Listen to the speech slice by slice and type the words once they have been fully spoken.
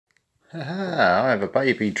I have a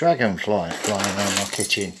baby dragonfly flying around my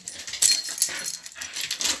kitchen.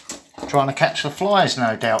 Trying to catch the flies,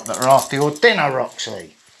 no doubt, that are after your dinner,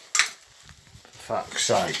 Roxy. For fuck's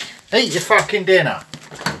sake. Eat your fucking dinner.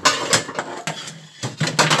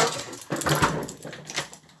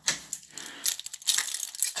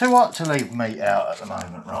 It's too hot to leave meat out at the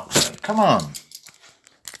moment, Roxy. Come on.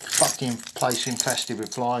 Fucking place infested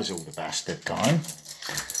with flies all the bastard time.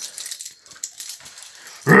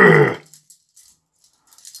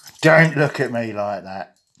 Don't look at me like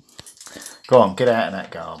that. Go on, get out of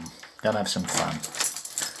that garden. Go and have some fun.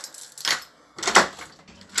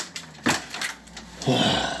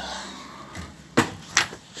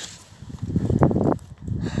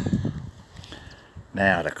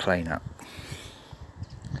 Now to clean up.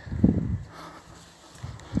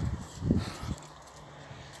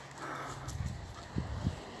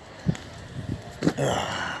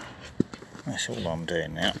 That's all I'm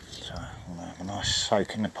doing now. So I'll have a nice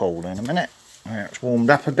soak in the pool in a minute. Now it's warmed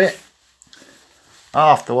up a bit.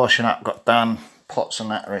 After washing up got done, pots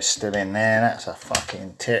and that are still in there. That's a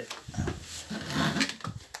fucking tip.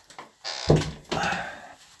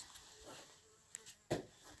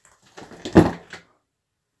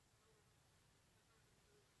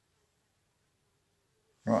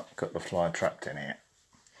 Right, got the fly trapped in here.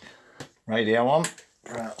 Radio on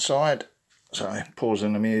for outside. So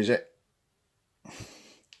pausing the music.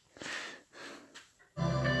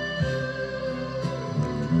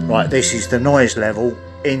 Right, this is the noise level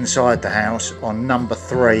inside the house on number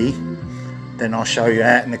 3. Then I'll show you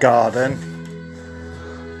out in the garden,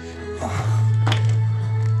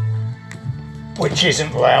 which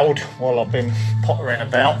isn't loud while I've been pottering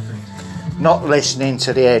about. Not listening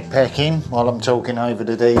to the head pecking while I'm talking over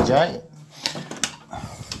the DJ.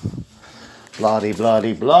 Blah-de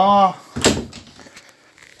blah-de blah.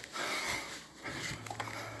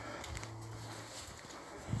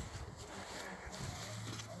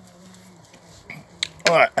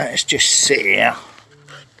 Right, let's just sit here.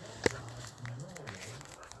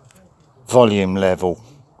 Volume level.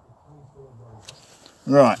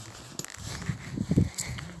 Right.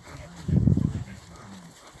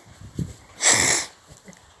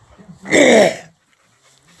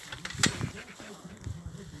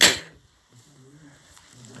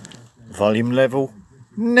 Volume level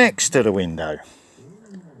next to the window.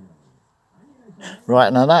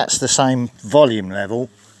 Right, now that's the same volume level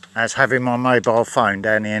as having my mobile phone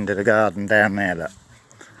down the end of the garden down there, look.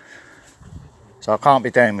 So I can't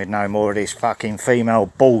be doing with no more of this fucking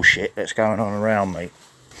female bullshit that's going on around me.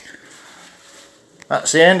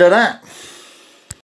 That's the end of that.